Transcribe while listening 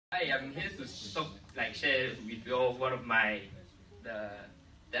Hi, I'm here to talk, share with you all one of the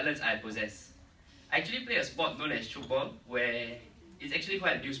talents I possess. I actually play a sport known as football, where it's actually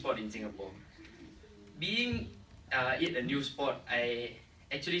quite a new sport in Singapore. Being it a new sport, I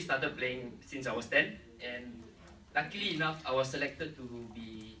actually started playing since I was 10, and luckily enough, I was selected to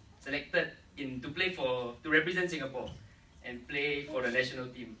play to represent Singapore and play for the national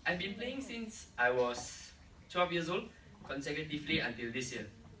team. I've been playing since I was 12 years old, consecutively until this year.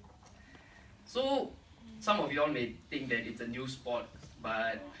 So, some of you all may think that it's a new sport,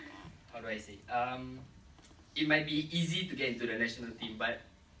 but how do I say? It might be easy to get into the national team, but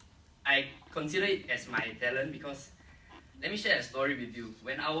I consider it as my talent because let me share a story with you.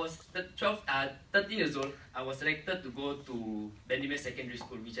 When I was 13 years old, I was selected to go to Danish Secondary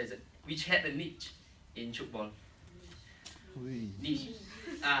School, which had a niche in football. Niche.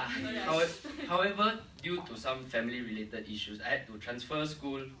 However, due to some family-related issues, I had to transfer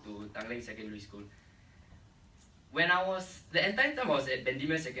school to Tanglin Secondary School. The entire time I was at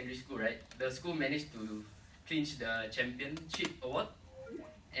Bendemeer Secondary School, right, the school managed to clinch the championship award.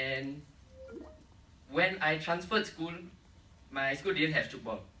 And when I transferred school, my school didn't have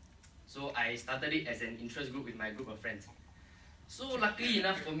football. So I started it as an interest group with my group of friends. So luckily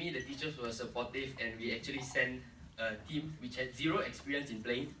enough for me, the teachers were supportive and we actually sent a team which had zero experience in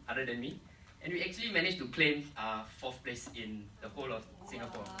playing other than me. And we actually managed to claim 4th place in the whole of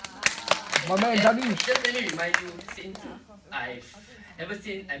Singapore. My man, Danish. Just let me remind you, since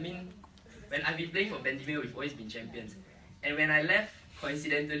when I've been playing for Bendemeer, we've always been champions. And when I left,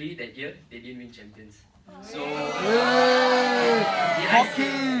 coincidentally, that year, they didn't win champions. So,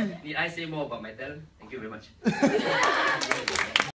 need I say more about my talent? Thank you very much.